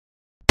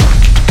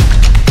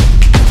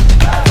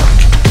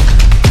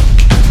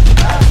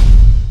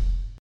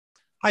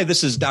Hi,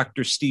 this is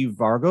Dr. Steve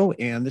Vargo,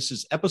 and this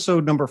is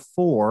episode number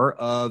 4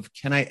 of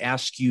Can I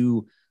Ask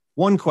You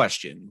One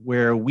Question,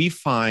 where we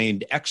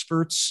find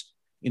experts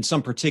in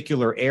some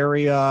particular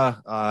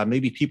area,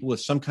 maybe people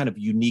with some kind of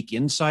unique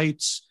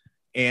insights,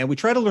 and we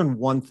try to learn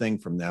one thing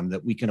from them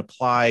that we can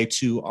apply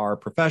to our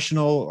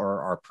professional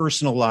or our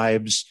personal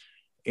lives.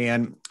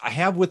 And I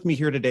have with me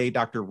here today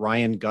Dr.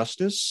 Ryan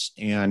Gustus,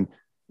 and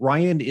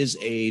Ryan is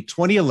a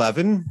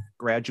 2011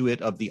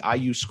 graduate of the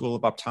IU School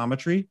of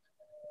Optometry,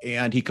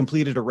 and he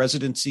completed a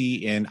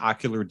residency in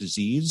ocular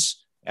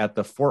disease at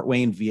the Fort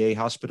Wayne VA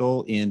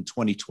Hospital in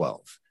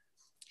 2012.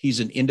 He's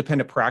an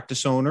independent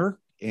practice owner,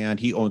 and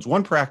he owns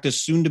one practice,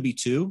 soon to be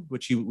two,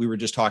 which we were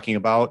just talking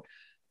about.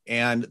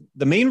 And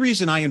the main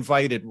reason I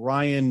invited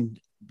Ryan,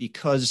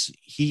 because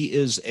he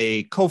is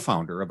a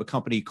co-founder of a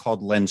company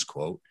called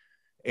lensquote.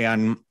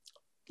 And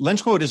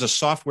lensquote is a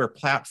software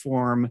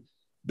platform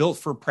built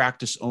for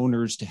practice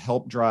owners to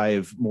help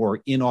drive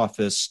more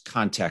in-office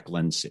contact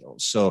lens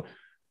sales. So,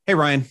 hey,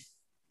 Ryan.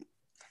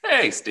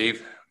 Hey,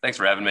 Steve. Thanks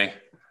for having me.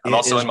 I'm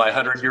also in my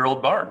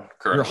 100-year-old barn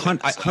currently. You're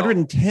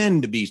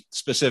 110 to be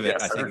specific,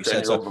 yes, I think you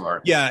said. So,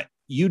 barn. Yeah,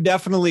 you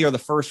definitely are the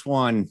first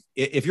one.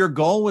 If your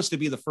goal was to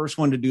be the first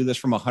one to do this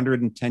from a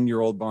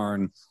 110-year-old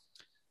barn,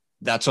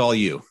 that's all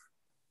you.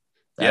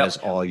 That is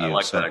all you. I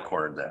like that I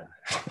cornered that.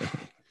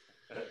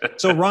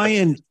 So,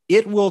 Ryan,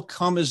 it will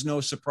come as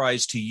no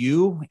surprise to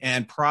you,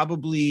 and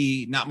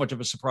probably not much of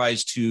a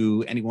surprise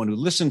to anyone who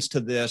listens to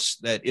this,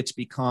 that it's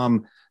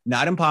become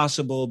not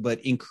impossible, but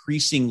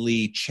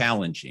increasingly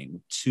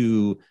challenging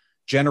to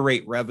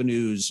generate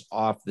revenues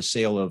off the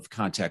sale of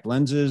contact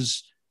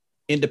lenses.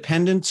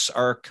 Independents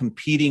are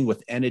competing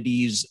with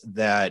entities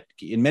that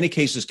in many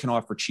cases can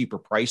offer cheaper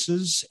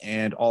prices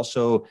and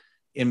also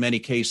in many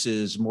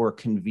cases more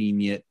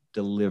convenient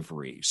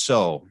delivery.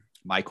 So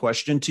my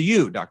question to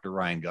you, Dr.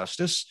 Ryan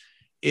Gustus,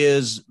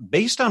 is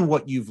based on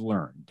what you've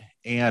learned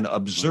and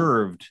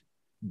observed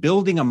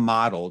building a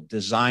model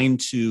designed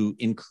to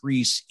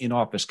increase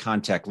in-office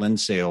contact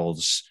lens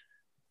sales,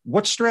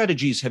 what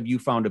strategies have you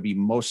found to be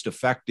most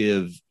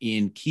effective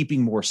in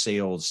keeping more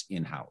sales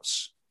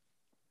in-house?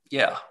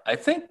 Yeah, I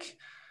think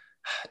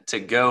to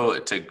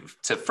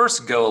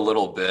first go a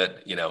little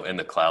bit, in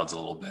the clouds a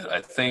little bit.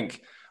 I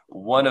think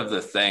one of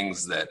the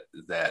things that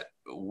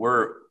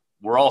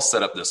we're all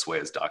set up this way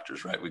as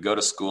doctors, right? We go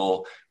to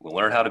school, we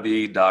learn how to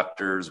be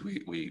doctors,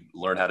 we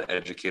learn how to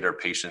educate our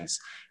patients,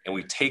 and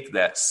we take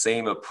that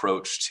same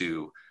approach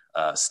to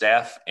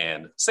staff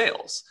and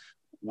sales.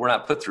 We're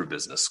not put through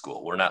business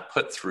school. We're not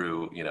put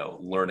through,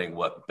 learning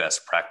what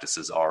best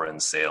practices are in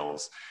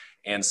sales.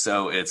 And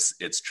so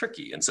it's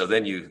tricky. And so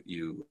then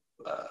you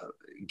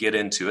get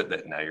into it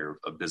that now you're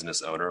a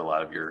business owner. A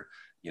lot of your,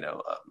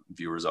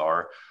 viewers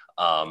are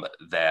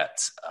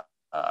that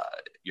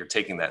you're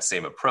taking that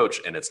same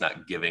approach and it's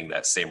not giving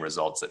that same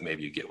results that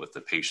maybe you get with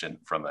the patient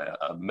from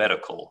a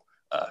medical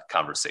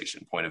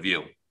conversation point of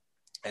view.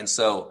 And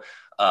so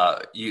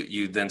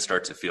you then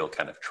start to feel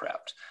kind of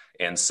trapped.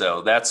 And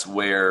so that's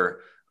where,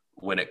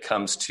 when it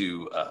comes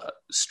to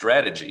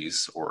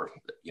strategies or,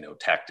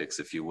 tactics,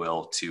 if you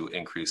will, to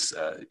increase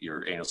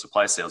your annual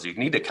supply sales, you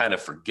need to kind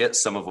of forget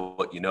some of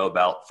what you know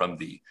about from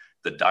the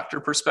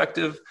doctor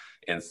perspective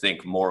and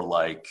think more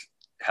like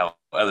how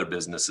other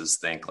businesses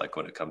think, like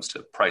when it comes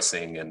to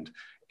pricing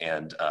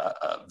and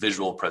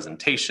visual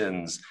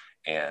presentations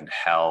and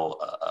how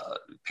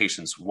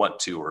patients want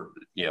to, or,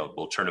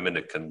 we'll turn them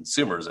into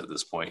consumers at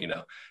this point,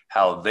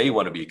 how they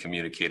want to be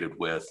communicated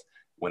with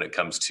when it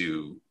comes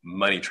to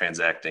money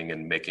transacting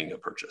and making a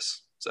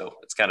purchase. So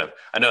it's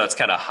I know it's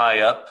kind of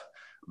high up,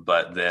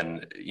 but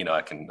then,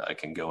 I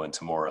can go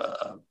into more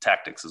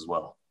tactics as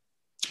well.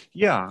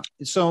 Yeah.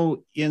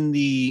 So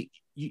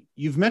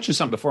you've mentioned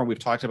something before, and we've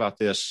talked about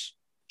this,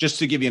 just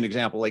to give you an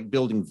example, like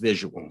building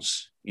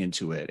visuals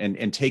into it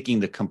and taking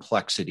the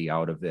complexity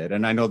out of it.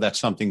 And I know that's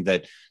something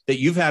that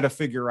you've had to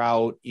figure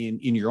out in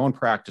your own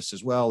practice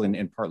as well,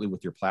 and partly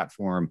with your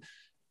platform.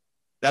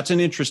 That's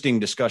an interesting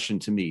discussion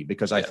to me,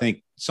 because I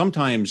think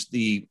sometimes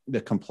the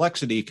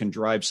complexity can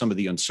drive some of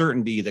the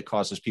uncertainty that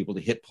causes people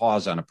to hit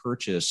pause on a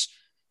purchase.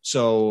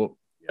 So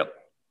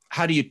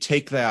how do you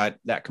take that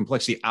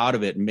complexity out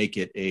of it and make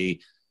it a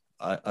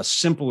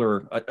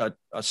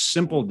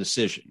simple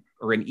decision,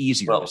 or an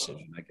easier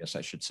decision, I guess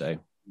I should say?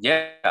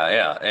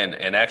 Yeah.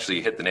 And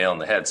actually hit the nail on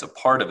the head. So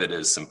part of it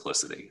is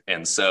simplicity.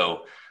 And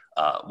so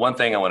one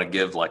thing I want to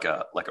give like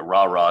a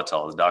rah-rah to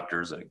all the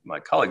doctors and my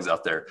colleagues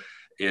out there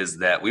is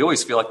that we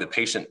always feel like the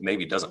patient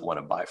maybe doesn't want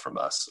to buy from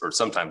us, or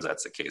sometimes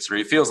that's the case, or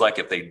it feels like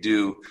if they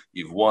do,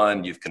 you've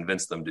won, you've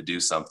convinced them to do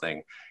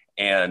something.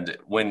 And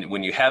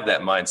when you have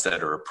that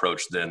mindset or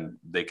approach, then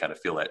they kind of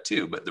feel that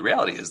too. But the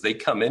reality is they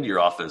come into your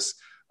office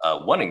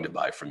wanting to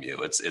buy from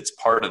you. It's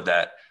part of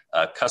that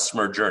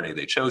customer journey.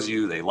 They chose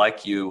you, they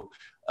like you.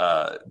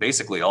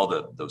 Basically all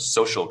those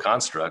social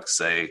constructs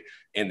say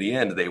in the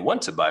end, they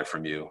want to buy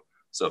from you.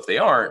 So if they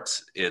aren't,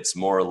 it's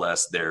more or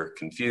less they're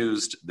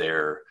confused,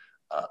 they're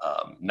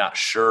not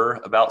sure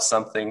about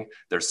something.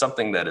 There's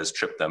something that has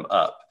tripped them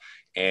up.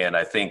 And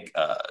I think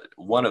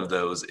one of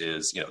those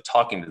is,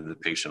 talking to the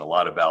patient a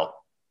lot about,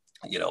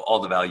 all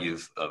the value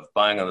of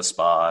buying on the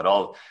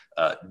spot,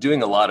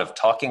 doing a lot of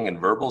talking and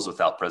verbals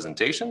without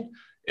presentation.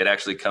 It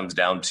actually comes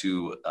down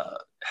to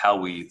how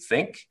we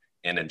think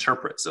and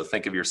interpret. So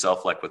think of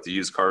yourself like with the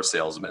used car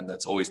salesman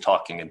that's always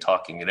talking and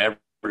talking and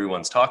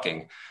everyone's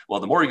talking. Well,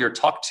 the more you're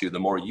talked to, the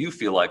more you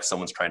feel like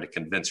someone's trying to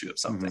convince you of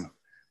something. Mm-hmm.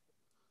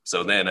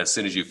 So then as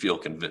soon as you feel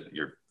convinced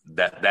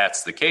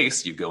that's the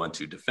case, you go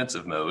into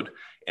defensive mode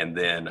and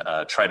then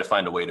try to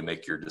find a way to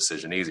make your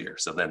decision easier.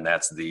 So then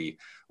that's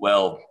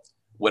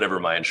whatever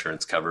my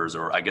insurance covers,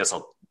 or I guess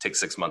I'll take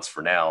 6 months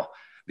for now.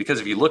 Because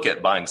if you look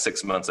at buying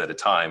 6 months at a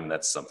time,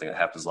 that's something that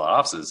happens in a lot of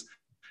offices.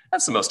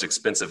 That's the most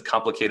expensive,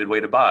 complicated way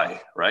to buy,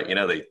 right?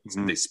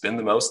 They spend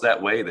the most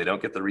that way. They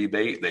don't get the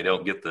rebate. They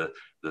don't get the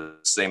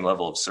same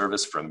level of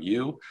service from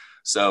you.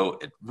 So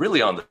it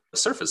really on the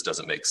surface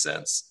doesn't make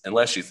sense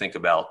unless you think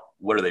about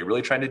what are they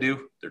really trying to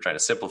do? They're trying to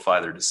simplify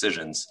their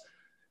decisions.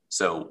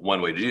 So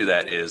one way to do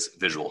that is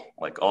visual,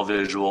 like all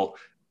visual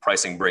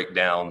pricing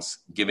breakdowns,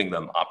 giving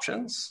them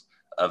options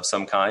of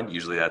some kind.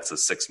 Usually that's a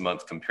 6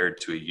 month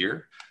compared to a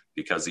year,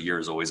 because a year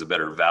is always a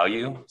better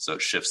value. So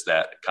it shifts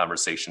that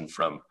conversation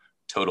from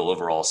total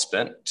overall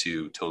spent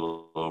to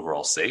total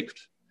overall saved.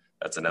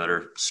 That's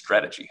another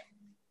strategy.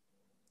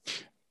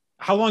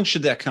 How long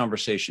should that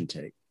conversation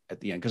take at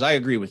the end? Because I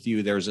agree with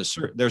you. There's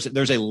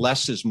a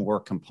less is more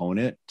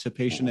component to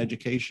patient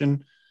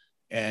education.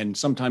 And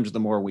sometimes the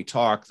more we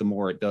talk, the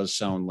more it does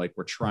sound like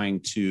we're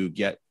trying to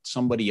get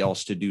somebody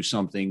else to do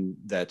something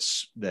that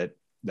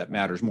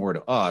matters more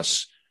to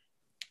us.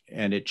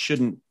 And it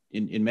shouldn't,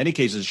 in many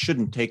cases,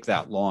 shouldn't take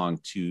that long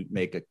to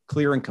make a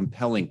clear and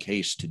compelling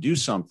case to do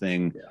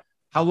something. Yeah.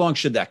 How long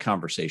should that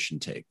conversation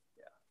take?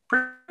 Yeah.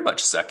 Pretty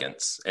much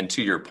seconds. And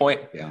to your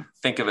point,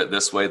 think of it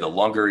this way: the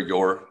longer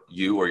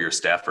you or your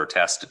staff are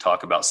tasked to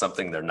talk about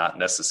something they're not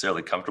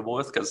necessarily comfortable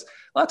with, because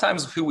a lot of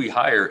times who we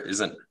hire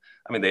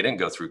they didn't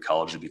go through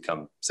college to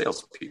become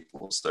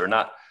salespeople. So they're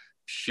not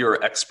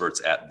pure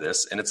experts at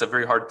this. And it's a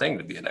very hard thing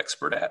to be an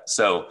expert at.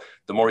 So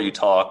the more you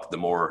talk, the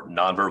more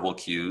nonverbal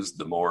cues,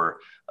 the more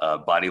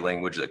body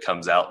language that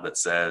comes out that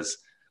says,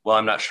 well,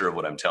 I'm not sure of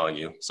what I'm telling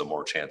you. So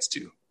more chance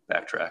to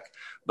backtrack.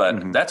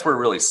 But that's where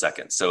really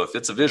seconds. So if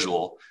it's a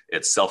visual,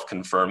 it's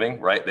self-confirming,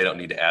 right? They don't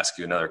need to ask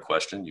you another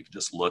question. You can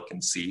just look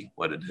and see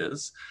what it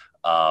is.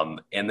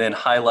 And then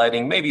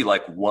highlighting maybe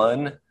like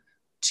 1-2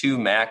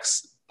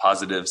 max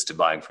positives to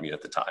buying from you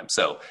at the time.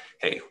 So,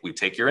 hey, we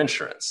take your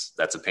insurance.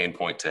 That's a pain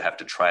point to have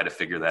to try to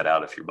figure that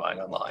out if you're buying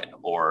online,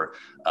 or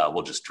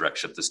we'll just direct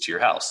ship this to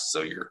your house.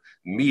 So you're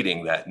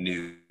meeting that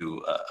new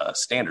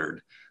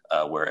standard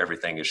where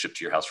everything is shipped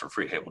to your house for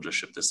free. Hey, we'll just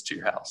ship this to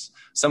your house.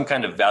 Some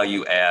kind of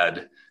value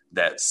add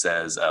that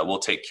says we'll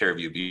take care of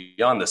you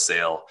beyond the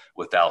sale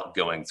without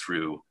going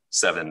through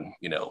 7,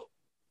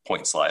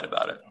 point slide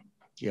about it.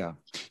 Yeah.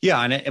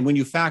 Yeah. And when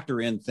you factor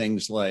in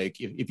things like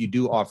if you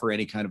do offer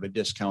any kind of a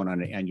discount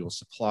on an annual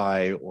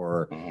supply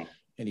or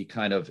any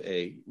kind of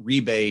a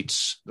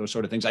rebates, those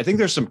sort of things, I think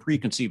there's some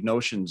preconceived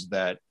notions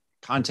that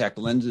contact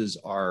lenses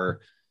are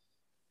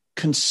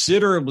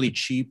considerably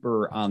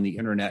cheaper on the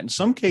internet. In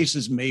some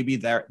cases,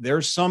 maybe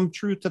there's some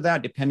truth to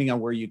that, depending on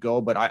where you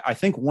go. But I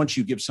think once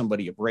you give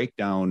somebody a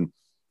breakdown,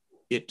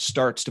 it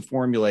starts to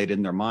formulate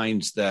in their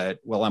minds that,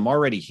 well, I'm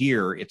already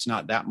here. It's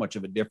not that much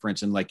of a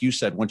difference. And like you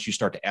said, once you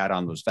start to add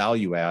on those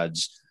value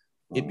adds,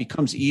 it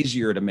becomes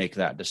easier to make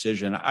that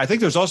decision. I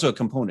think there's also a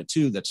component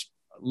too that's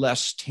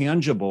less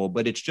tangible,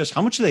 but it's just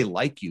how much do they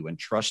like you and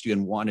trust you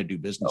and want to do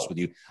business with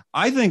you.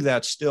 I think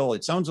that's still,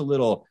 it sounds a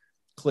little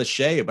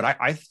cliche, but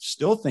I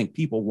still think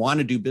people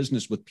want to do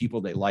business with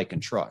people they like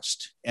and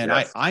trust. And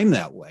yes. I'm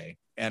that way.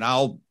 And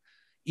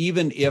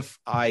even if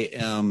I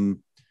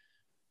am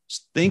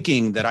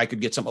thinking that I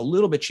could get something a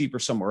little bit cheaper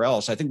somewhere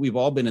else, I think we've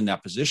all been in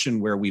that position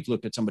where we've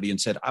looked at somebody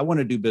and said, I want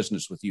to do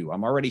business with you.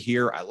 I'm already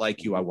here. I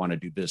like you. I want to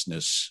do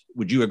business.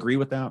 Would you agree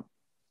with that?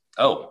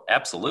 Oh,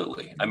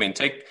 absolutely.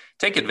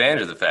 Take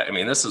advantage of the fact.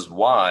 This is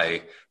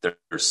why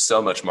there's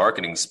so much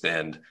marketing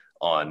spend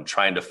on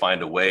trying to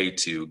find a way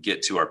to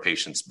get to our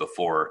patients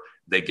before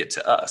they get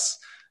to us,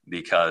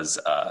 because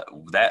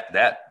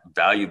that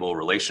valuable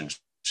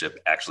relationship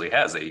actually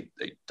has a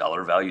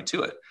dollar value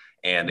to it.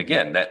 And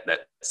again, that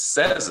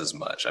says as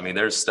much.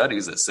 There's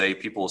studies that say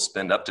people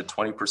spend up to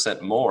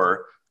 20%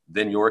 more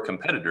than your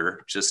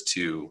competitor just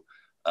to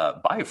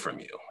buy from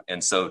you.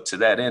 And so to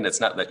that end,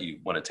 it's not that you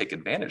want to take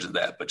advantage of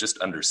that, but just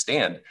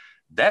understand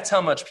that's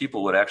how much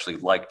people would actually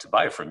like to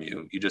buy from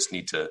you. You just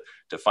need to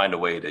find a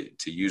way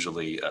to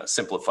usually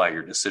simplify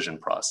your decision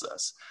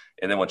process.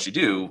 And then once you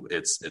do,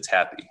 it's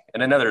happy.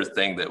 And another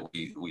thing that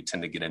we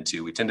tend to get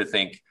into, we tend to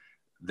think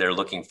they're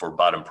looking for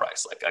bottom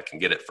price. Like I can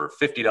get it for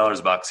 $50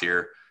 a box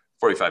here,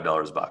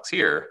 $45 a box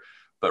here.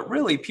 But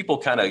really people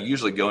kind of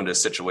usually go into a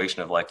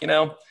situation of like,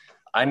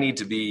 I need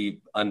to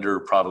be under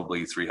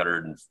probably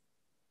 $300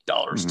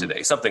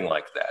 today, something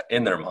like that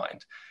in their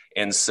mind.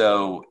 And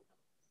so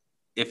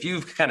if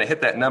you've kind of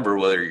hit that number,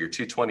 whether you're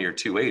 220 or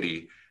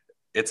 280,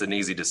 it's an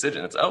easy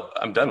decision. It's, oh,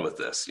 I'm done with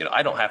this.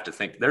 I don't have to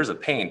think. There's a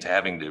pain to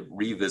having to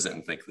revisit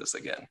and think this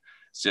again.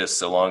 It's just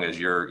so long as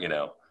you're,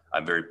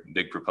 I'm very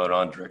big proponent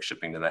on direct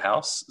shipping to the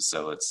house.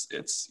 So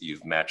it's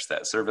you've matched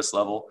that service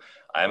level.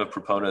 I'm a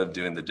proponent of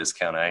doing the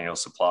discount annual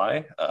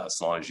supply, as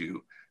long as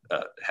you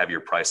have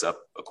your price up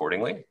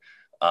accordingly.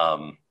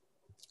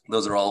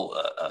 Those are all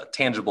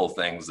tangible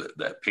things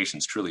that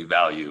patients truly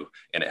value,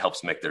 and it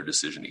helps make their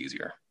decision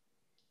easier.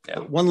 Yeah.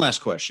 One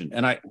last question.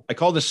 And I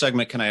call this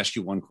segment, Can I Ask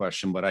You One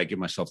Question? But I give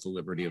myself the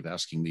liberty of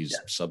asking these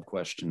sub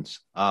questions.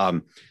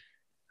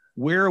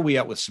 Where are we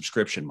at with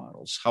subscription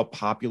models? How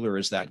popular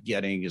is that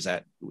getting? Is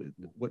that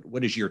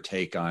what is your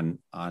take on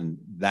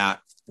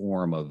that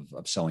form of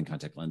selling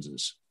contact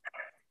lenses?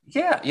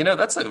 Yeah,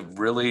 that's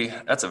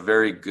a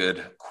very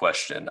good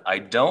question. I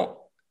don't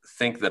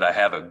think that I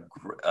have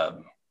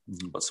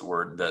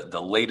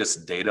the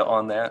latest data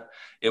on that.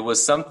 It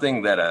was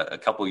something that a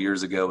couple of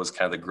years ago was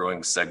kind of the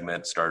growing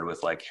segment, started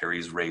with like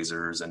Harry's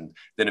razors, and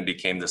then it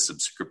became the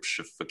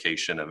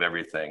subscriptification of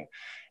everything.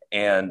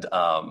 And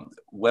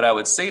what I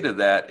would say to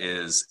that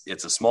is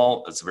it's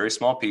a very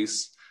small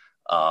piece.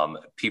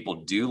 People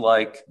do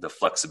like the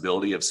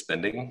flexibility of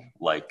spending,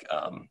 like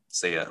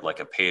say a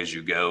pay as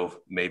you go.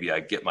 Maybe I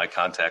get my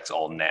contacts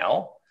all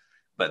now,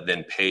 but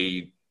then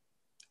pay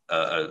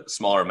a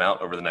smaller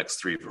amount over the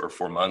next 3 or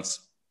 4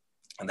 months.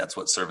 And that's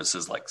what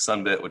services like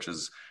Sunbit, which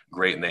is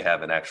great, and they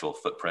have an actual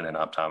footprint in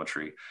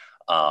optometry.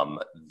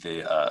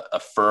 A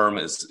firm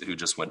who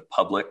just went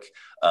public,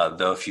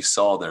 though if you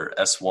saw their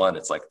S1,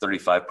 it's like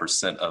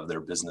 35% of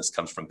their business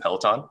comes from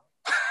Peloton.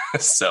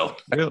 So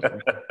really?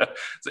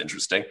 It's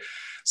interesting.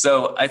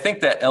 So I think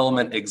that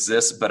element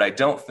exists, but I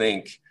don't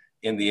think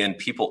in the end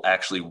people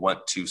actually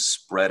want to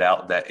spread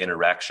out that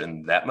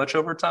interaction that much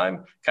over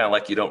time. Kind of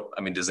like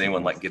does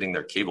anyone like getting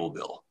their cable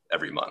bill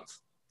every month?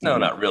 No,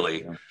 not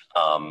really.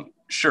 Yeah.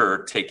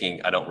 Sure,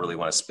 I don't really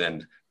want to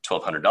spend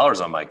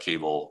 $1,200 on my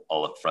cable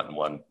all up front in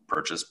one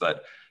purchase,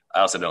 but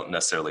I also don't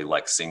necessarily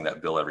like seeing that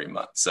bill every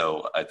month.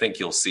 So I think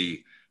you'll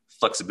see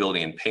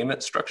flexibility in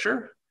payment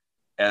structure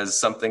as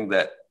something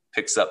that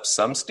picks up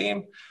some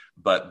steam,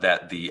 but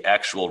that the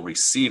actual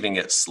receiving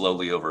it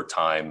slowly over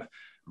time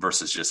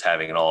versus just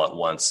having it all at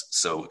once.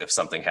 So if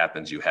something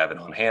happens, you have it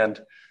on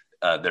hand.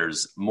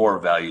 There's more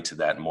value to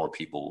that, and more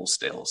people will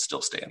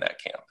still stay in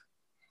that camp.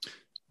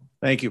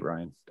 Thank you,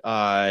 Brian.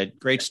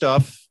 Great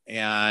stuff.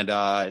 And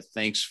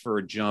thanks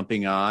for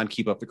jumping on.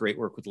 Keep up the great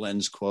work with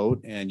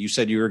lensquote. And you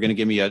said you were going to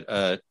give me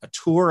a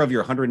tour of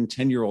your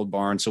 110-year-old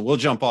barn. So we'll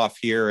jump off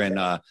here, and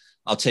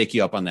I'll take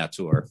you up on that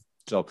tour.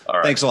 So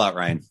Thanks a lot,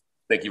 Ryan.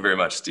 Thank you very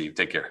much, Steve.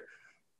 Take care.